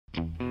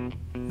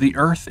The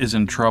Earth is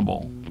in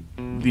trouble.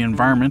 The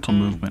environmental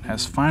movement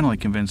has finally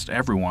convinced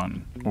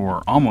everyone,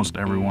 or almost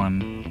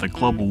everyone, that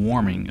global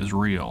warming is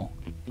real.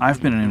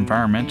 I've been an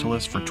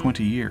environmentalist for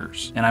 20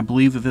 years, and I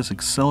believe that this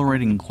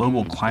accelerating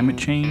global climate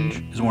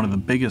change is one of the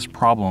biggest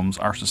problems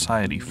our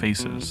society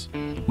faces.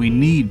 We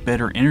need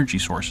better energy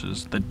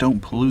sources that don't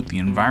pollute the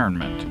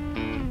environment.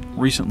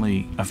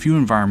 Recently, a few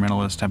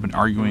environmentalists have been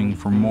arguing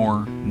for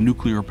more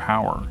nuclear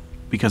power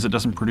because it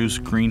doesn't produce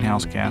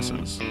greenhouse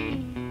gases.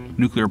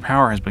 Nuclear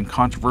power has been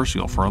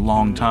controversial for a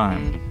long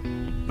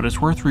time, but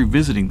it's worth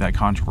revisiting that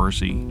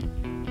controversy,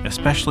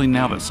 especially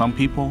now that some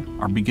people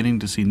are beginning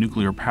to see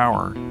nuclear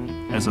power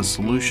as a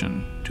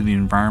solution to the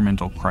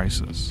environmental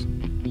crisis.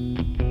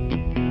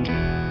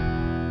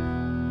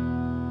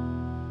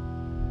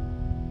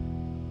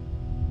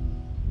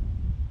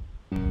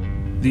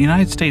 The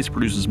United States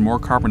produces more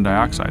carbon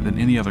dioxide than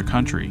any other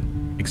country,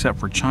 except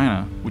for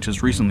China, which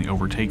has recently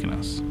overtaken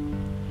us.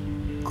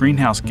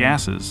 Greenhouse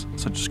gases,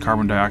 such as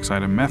carbon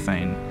dioxide and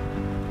methane,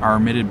 are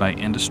emitted by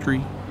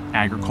industry,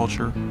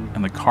 agriculture,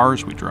 and the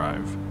cars we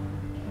drive.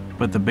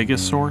 But the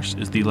biggest source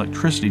is the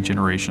electricity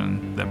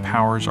generation that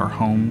powers our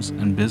homes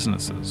and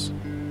businesses.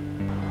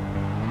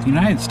 The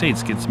United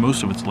States gets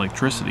most of its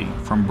electricity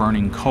from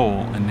burning coal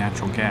and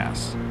natural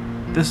gas.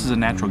 This is a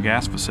natural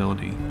gas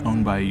facility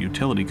owned by a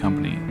utility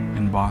company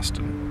in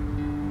Boston.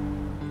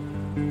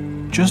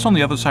 Just on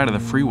the other side of the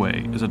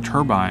freeway is a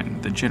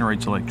turbine that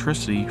generates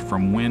electricity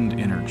from wind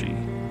energy.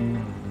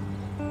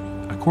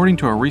 According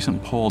to a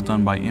recent poll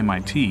done by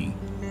M.I.T,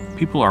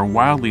 people are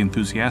wildly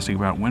enthusiastic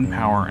about wind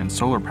power and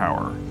solar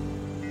power.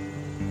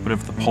 But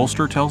if the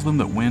pollster tells them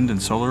that wind and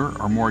solar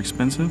are more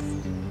expensive,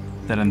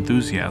 that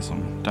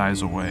enthusiasm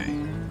dies away.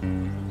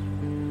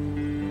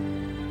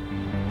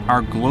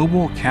 Our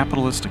global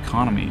capitalist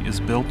economy is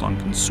built on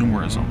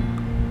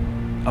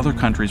consumerism. Other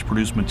countries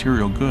produce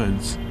material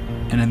goods,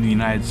 and in the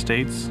United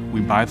States,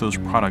 we buy those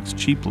products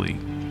cheaply,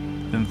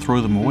 then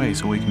throw them away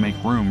so we can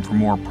make room for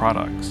more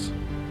products.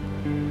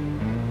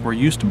 We're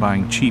used to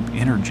buying cheap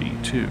energy,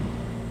 too.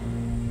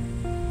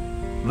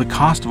 The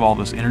cost of all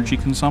this energy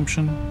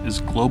consumption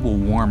is global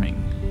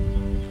warming.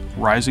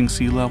 Rising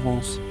sea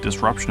levels,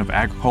 disruption of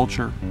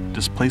agriculture,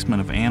 displacement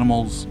of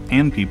animals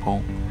and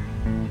people,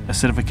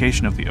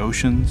 acidification of the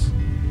oceans,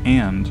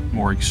 and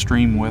more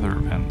extreme weather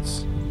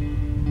events.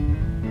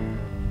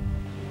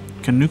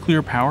 Can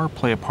nuclear power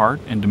play a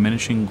part in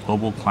diminishing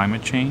global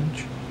climate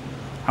change?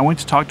 I went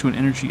to talk to an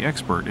energy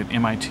expert at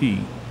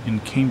M.I.T. in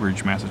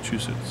Cambridge,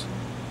 Massachusetts.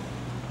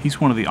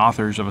 He's one of the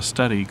authors of a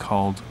study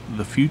called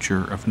The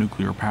Future of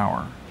Nuclear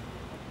Power.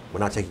 We're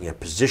not taking a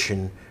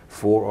position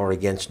for or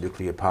against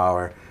nuclear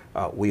power.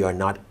 We are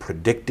not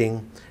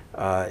predicting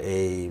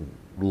a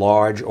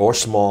large or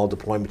small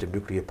deployment of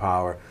nuclear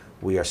power.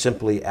 We are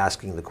simply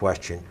asking the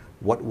question,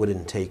 what would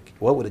it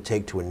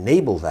take to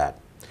enable that?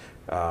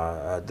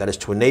 That is,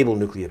 to enable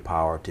nuclear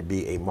power to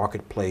be a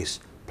marketplace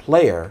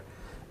player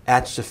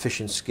at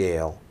sufficient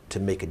scale to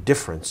make a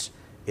difference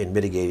in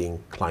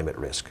mitigating climate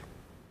risk.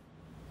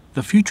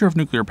 The Future of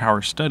Nuclear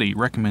Power study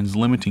recommends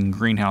limiting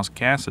greenhouse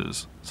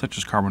gases, such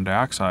as carbon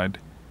dioxide,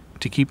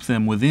 to keep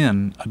them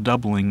within a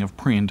doubling of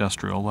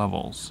pre-industrial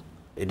levels.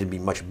 It'd be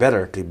much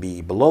better to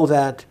be below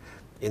that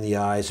in the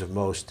eyes of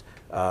most,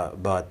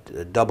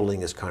 but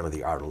doubling is kind of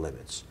the outer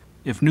limits.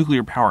 If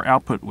nuclear power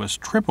output was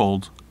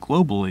tripled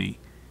globally,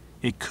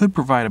 it could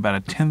provide about a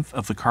tenth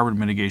of the carbon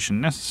mitigation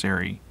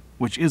necessary,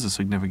 which is a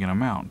significant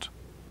amount.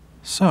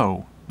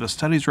 So, the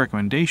study's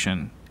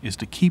recommendation is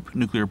to keep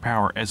nuclear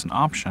power as an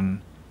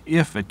option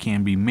if it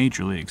can be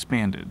majorly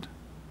expanded.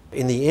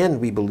 In the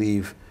end, we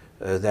believe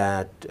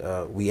that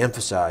we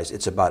emphasize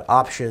it's about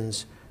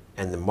options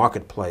and the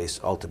marketplace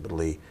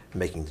ultimately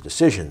making the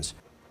decisions.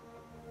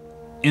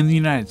 In the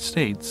United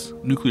States,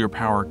 nuclear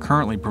power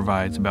currently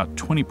provides about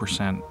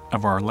 20%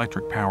 of our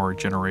electric power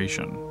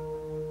generation.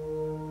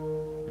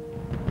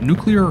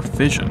 Nuclear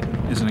fission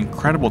is an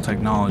incredible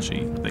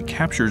technology that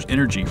captures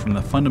energy from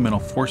the fundamental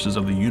forces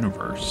of the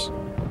universe.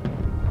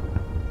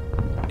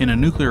 In a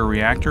nuclear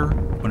reactor,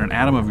 when an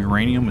atom of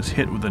uranium is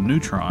hit with a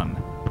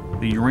neutron,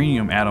 the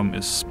uranium atom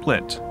is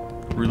split,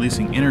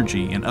 releasing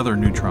energy in other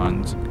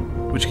neutrons,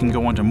 which can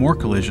go on to more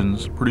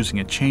collisions,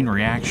 producing a chain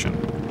reaction.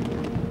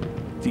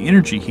 The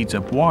energy heats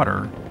up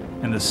water,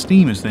 and the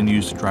steam is then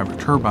used to drive a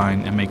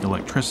turbine and make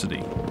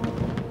electricity.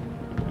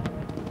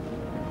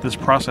 This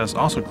process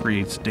also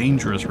creates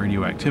dangerous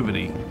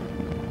radioactivity,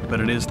 but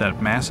it is that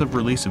massive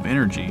release of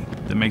energy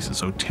that makes it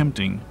so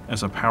tempting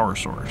as a power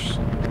source.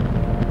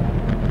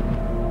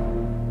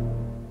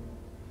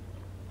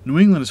 New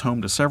England is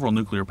home to several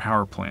nuclear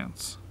power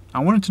plants. I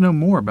wanted to know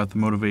more about the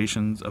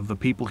motivations of the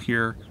people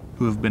here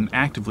who have been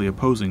actively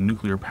opposing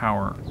nuclear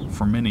power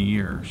for many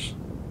years.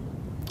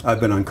 I've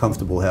been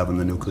uncomfortable having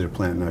the nuclear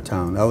plant in our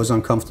town. I was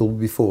uncomfortable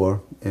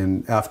before,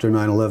 and after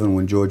 9/11,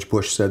 when George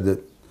Bush said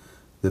that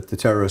the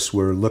terrorists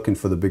were looking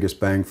for the biggest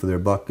bang for their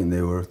buck and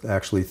they were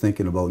actually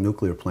thinking about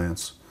nuclear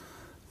plants,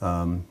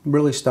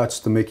 really starts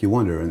to make you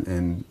wonder.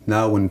 And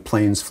now when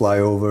planes fly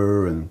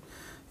over and,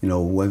 you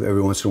know,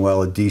 every once in a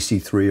while a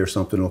DC-3 or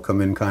something will come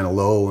in kind of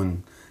low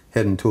and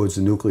heading towards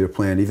the nuclear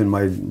plant. Even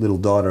my little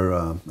daughter,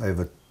 I have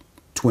a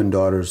twin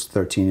daughter's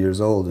 13 years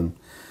old,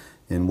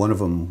 and one of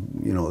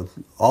them, you know,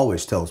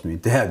 always tells me,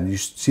 "Dad, you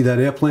see that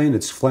airplane?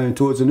 It's flying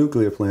towards the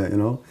nuclear plant," you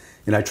know.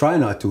 And I try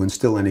not to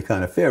instill any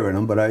kind of fear in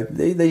them, but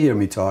they hear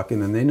me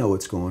talking and they know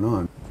what's going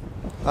on.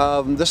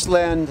 This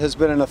land has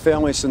been in a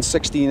family since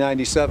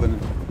 1697,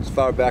 as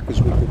far back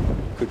as we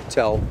could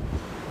tell.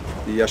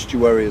 The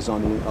estuary is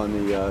on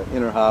the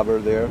inner harbor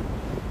there,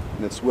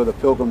 and it's where the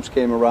Pilgrims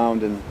came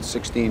around in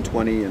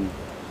 1620 and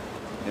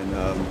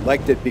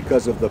liked it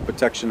because of the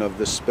protection of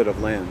this spit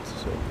of land.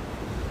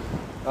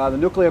 So, the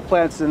nuclear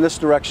plant's in this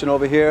direction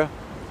over here,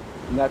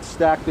 and that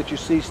stack that you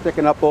see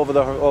sticking up over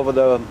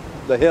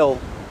the hill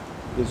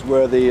is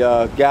where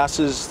the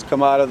gases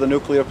come out of the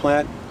nuclear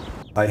plant.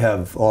 I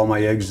have all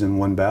my eggs in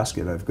one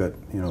basket. I've got,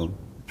 you know,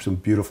 some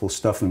beautiful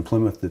stuff in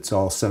Plymouth that's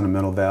all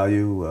sentimental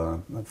value.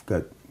 I've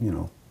got, you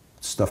know,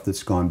 stuff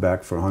that's gone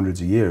back for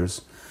hundreds of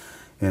years.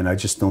 And I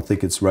just don't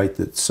think it's right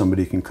that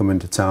somebody can come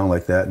into town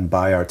like that and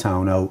buy our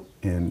town out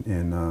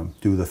and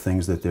do the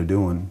things that they're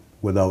doing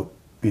without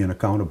being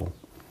accountable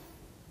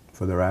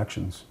for their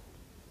actions.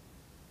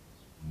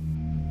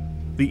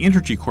 The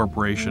Entergy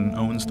Corporation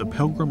owns the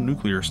Pilgrim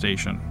Nuclear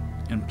Station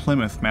in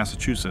Plymouth,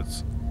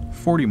 Massachusetts,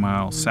 40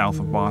 miles south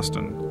of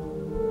Boston.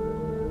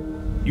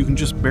 You can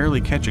just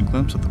barely catch a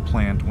glimpse of the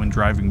plant when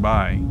driving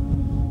by,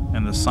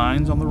 and the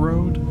signs on the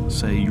road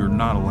say you're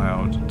not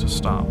allowed to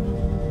stop.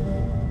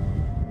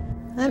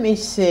 Let me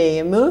see.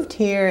 I moved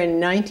here in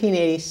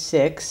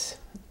 1986.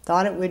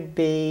 Thought it would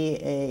be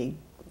a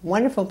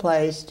wonderful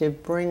place to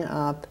bring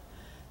up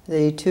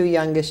the two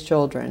youngest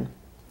children.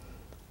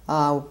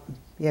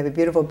 You have a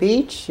beautiful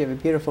beach, you have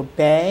a beautiful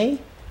bay.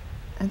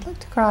 I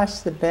looked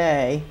across the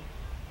bay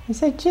and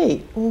said,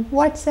 "Gee,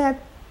 what's that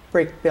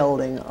brick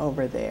building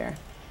over there?"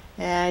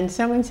 And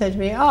someone said to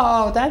me,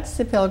 "Oh, that's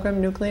the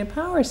Pilgrim Nuclear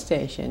Power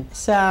Station."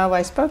 So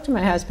I spoke to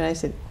my husband. I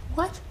said,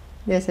 "What?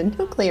 There's a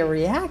nuclear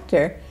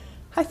reactor?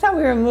 I thought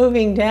we were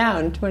moving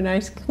down to a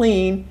nice,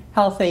 clean,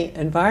 healthy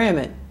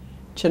environment.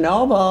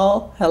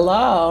 Chernobyl,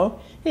 hello."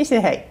 He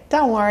said, "Hey,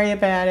 don't worry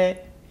about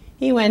it."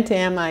 He went to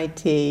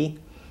M.I.T.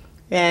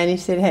 and he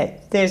said, "Hey,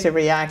 there's a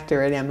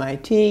reactor at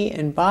M.I.T.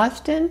 in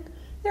Boston.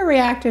 There are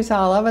reactors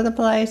all over the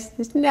place.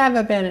 There's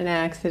never been an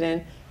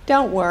accident.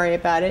 Don't worry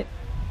about it."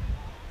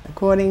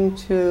 According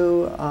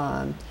to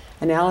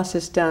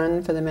analysis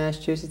done for the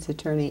Massachusetts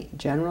Attorney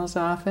General's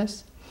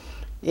office,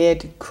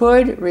 it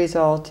could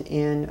result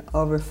in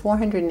over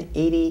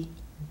 $480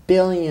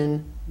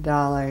 billion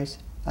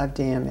of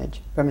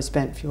damage from a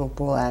spent fuel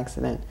pool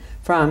accident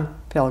from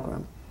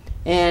Pilgrim,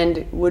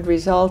 and would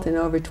result in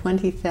over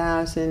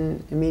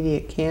 20,000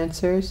 immediate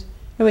cancers.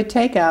 It would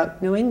take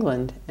out New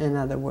England, in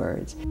other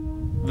words.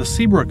 The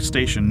Seabrook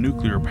Station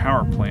Nuclear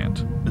Power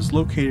Plant is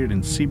located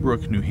in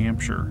Seabrook, New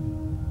Hampshire,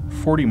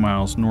 40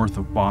 miles north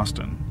of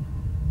Boston.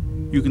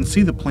 You can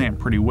see the plant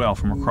pretty well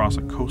from across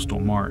a coastal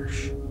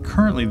marsh.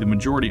 Currently, the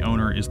majority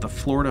owner is the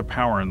Florida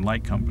Power and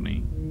Light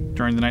Company.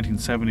 During the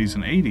 1970s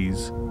and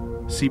 80s,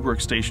 Seabrook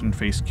Station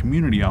faced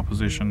community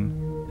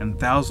opposition, and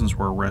thousands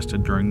were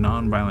arrested during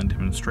nonviolent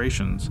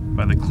demonstrations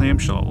by the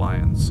Clamshell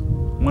Alliance,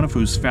 one of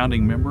whose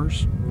founding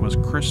members was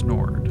Chris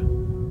Nord.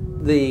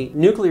 The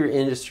nuclear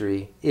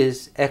industry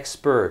is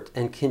expert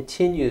and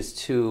continues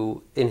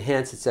to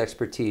enhance its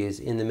expertise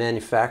in the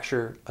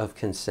manufacture of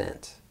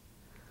consent.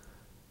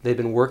 They've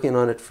been working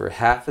on it for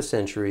half a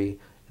century.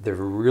 They're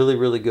really,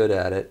 really good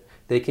at it.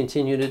 They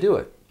continue to do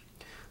it.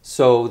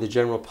 So the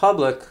general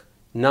public,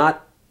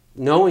 not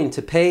knowing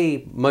to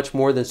pay much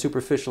more than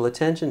superficial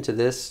attention to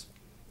this,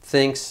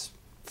 thinks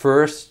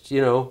first,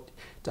 you know,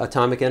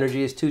 atomic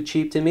energy is too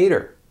cheap to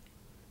meter.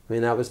 I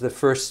mean, that was the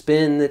first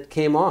spin that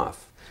came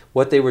off.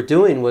 What they were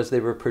doing was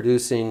they were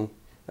producing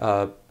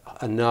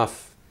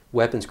enough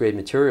weapons-grade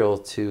material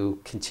to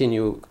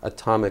continue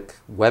atomic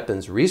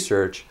weapons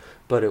research,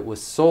 but it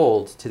was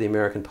sold to the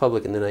American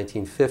public in the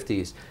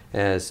 1950s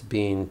as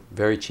being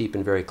very cheap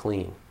and very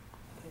clean.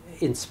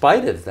 In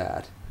spite of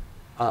that,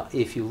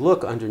 if you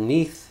look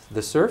underneath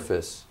the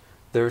surface,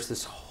 there's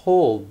this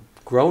whole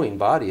growing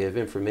body of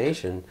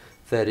information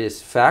that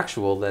is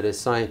factual, that is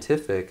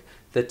scientific,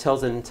 that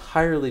tells an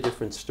entirely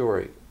different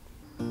story.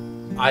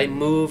 I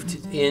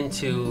moved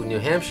into New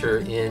Hampshire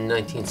in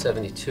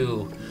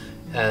 1972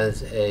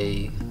 as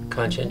a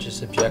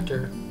conscientious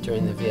objector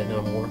during the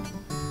Vietnam War.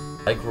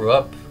 I grew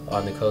up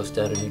on the coast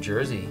down in New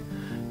Jersey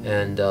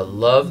and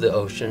loved the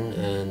ocean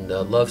and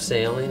loved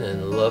sailing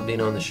and loved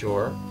being on the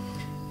shore,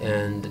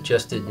 and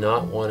just did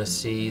not want to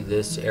see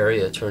this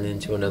area turn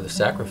into another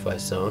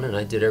sacrifice zone, and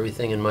I did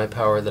everything in my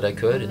power that I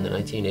could in the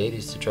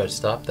 1980s to try to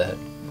stop that.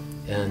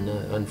 And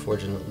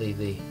unfortunately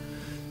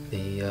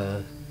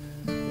the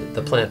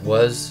plant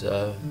was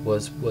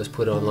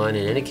put online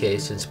in any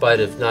case, in spite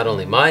of not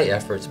only my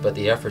efforts, but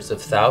the efforts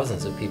of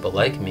thousands of people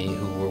like me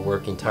who were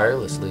working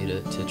tirelessly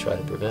to try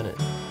to prevent it.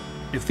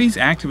 If these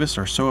activists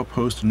are so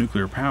opposed to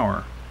nuclear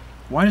power,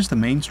 why does the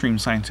mainstream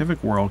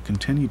scientific world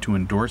continue to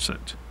endorse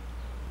it?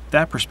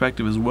 That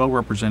perspective is well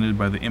represented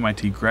by the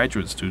MIT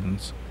graduate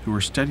students who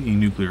are studying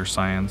nuclear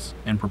science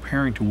and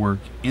preparing to work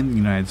in the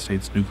United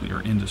States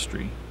nuclear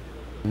industry.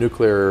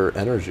 Nuclear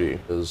energy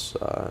is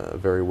a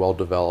very well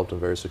developed and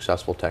very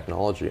successful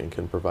technology and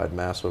can provide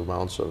massive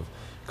amounts of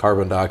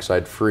carbon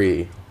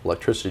dioxide-free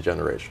electricity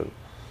generation.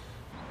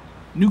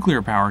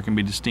 Nuclear power can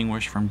be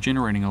distinguished from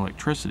generating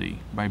electricity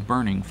by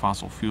burning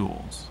fossil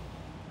fuels.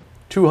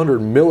 200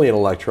 million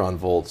electron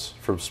volts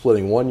from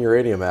splitting one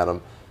uranium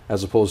atom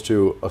as opposed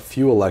to a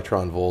few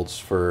electron volts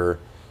for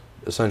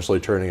essentially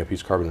turning a piece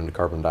of carbon into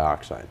carbon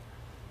dioxide.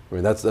 I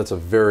mean, that's a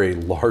very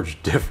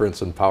large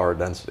difference in power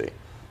density.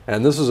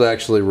 And this is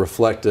actually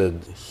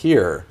reflected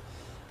here,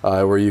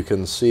 where you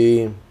can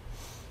see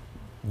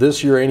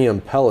this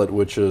uranium pellet,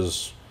 which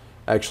is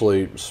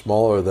actually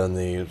smaller than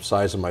the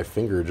size of my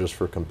finger just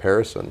for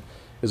comparison,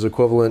 is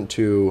equivalent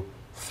to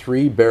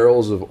 3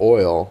 barrels of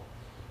oil,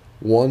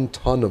 1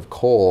 ton of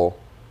coal,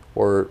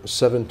 or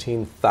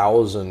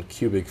 17,000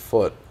 cubic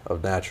foot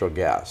of natural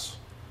gas.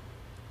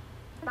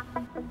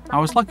 I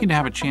was lucky to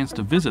have a chance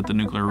to visit the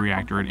nuclear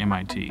reactor at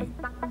MIT.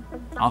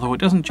 Although it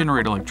doesn't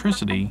generate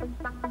electricity,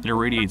 it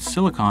irradiates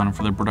silicon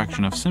for the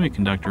production of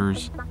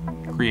semiconductors,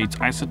 creates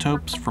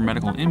isotopes for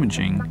medical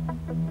imaging,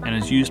 and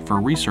is used for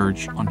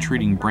research on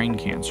treating brain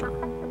cancer.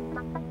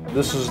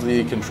 This is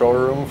the control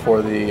room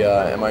for the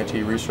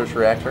MIT research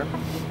reactor,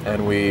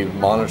 and we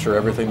monitor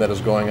everything that is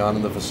going on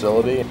in the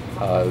facility.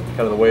 Kind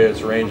of the way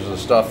it's arranged is the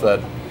stuff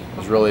that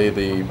is really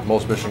the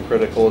most mission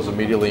critical is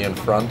immediately in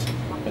front,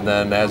 and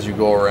then as you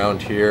go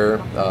around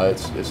here,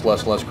 it's less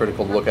and less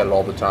critical to look at it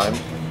all the time.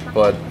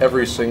 But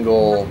every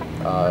single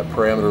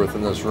parameter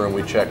within this room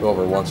we check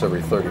over once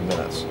every 30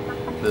 minutes.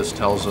 This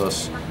tells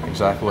us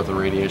exactly what the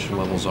radiation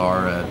levels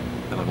are at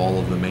kind of all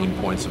of the main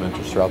points of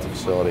interest throughout the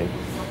facility.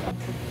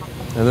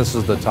 And this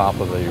is the top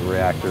of the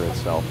reactor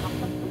itself.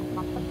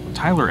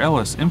 Tyler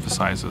Ellis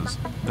emphasizes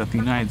that the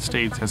United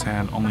States has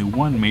had only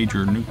one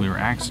major nuclear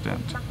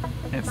accident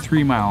at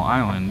 3 Mile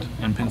Island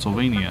in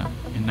Pennsylvania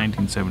in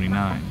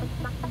 1979.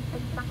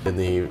 In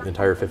the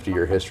entire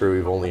 50-year history,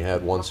 we've only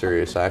had one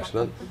serious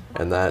accident,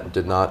 and that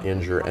did not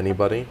injure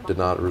anybody, did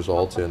not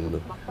result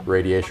in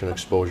radiation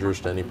exposures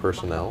to any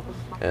personnel,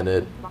 and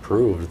it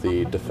proved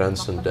the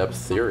defense in depth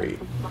theory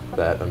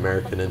that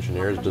American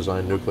engineers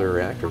designed nuclear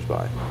reactors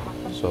by.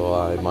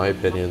 So in my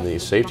opinion, the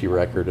safety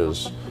record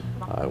is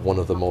one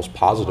of the most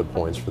positive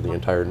points for the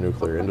entire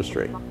nuclear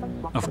industry.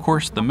 Of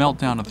course, the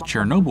meltdown of the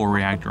Chernobyl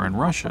reactor in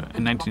Russia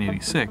in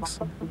 1986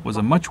 was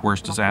a much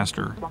worse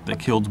disaster that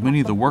killed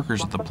many of the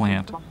workers at the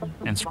plant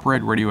and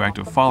spread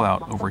radioactive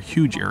fallout over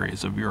huge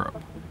areas of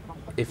Europe.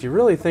 If you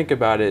really think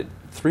about it,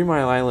 3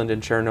 Mile Island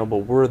and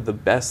Chernobyl were the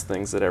best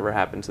things that ever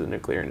happened to the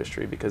nuclear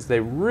industry because they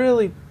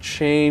really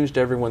changed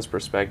everyone's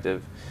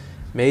perspective,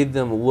 made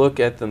them look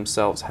at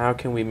themselves. How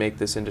can we make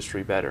this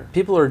industry better?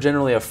 People are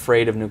generally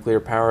afraid of nuclear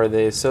power.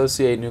 They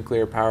associate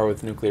nuclear power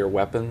with nuclear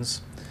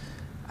weapons.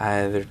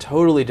 They're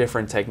totally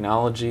different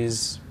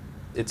technologies.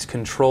 It's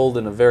controlled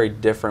in a very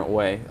different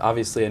way.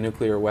 Obviously, a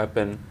nuclear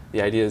weapon,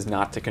 the idea is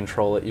not to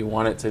control it. You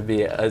want it to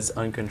be as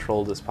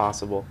uncontrolled as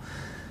possible.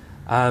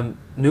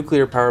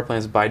 Nuclear power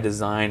plants by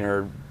design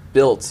are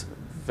built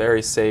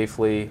very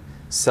safely,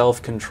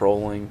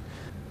 self-controlling.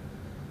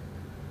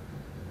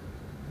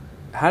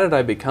 How did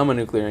I become a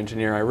nuclear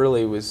engineer? I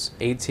really was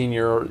 18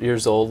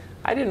 years old.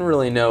 I didn't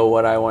really know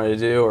what I wanted to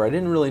do, or I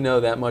didn't really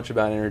know that much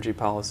about energy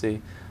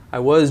policy. I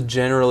was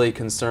generally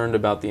concerned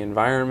about the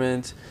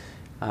environment.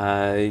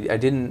 I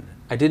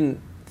didn't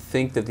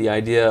think that the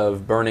idea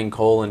of burning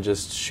coal and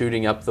just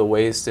shooting up the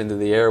waste into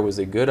the air was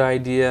a good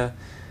idea.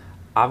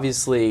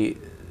 Obviously,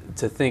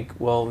 to think,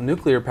 well,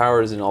 nuclear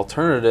power is an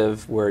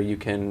alternative where you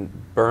can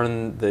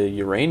burn the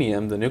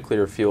uranium, the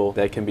nuclear fuel,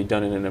 that can be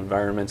done in an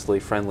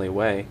environmentally friendly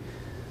way.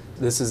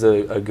 This is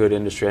a good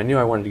industry. I knew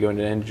I wanted to go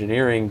into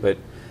engineering, but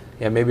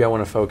yeah, maybe I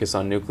want to focus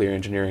on nuclear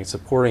engineering.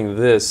 Supporting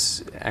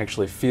this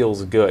actually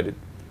feels good.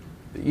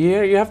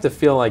 You have to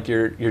feel like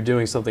you're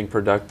doing something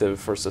productive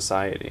for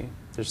society.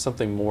 There's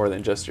something more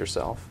than just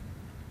yourself.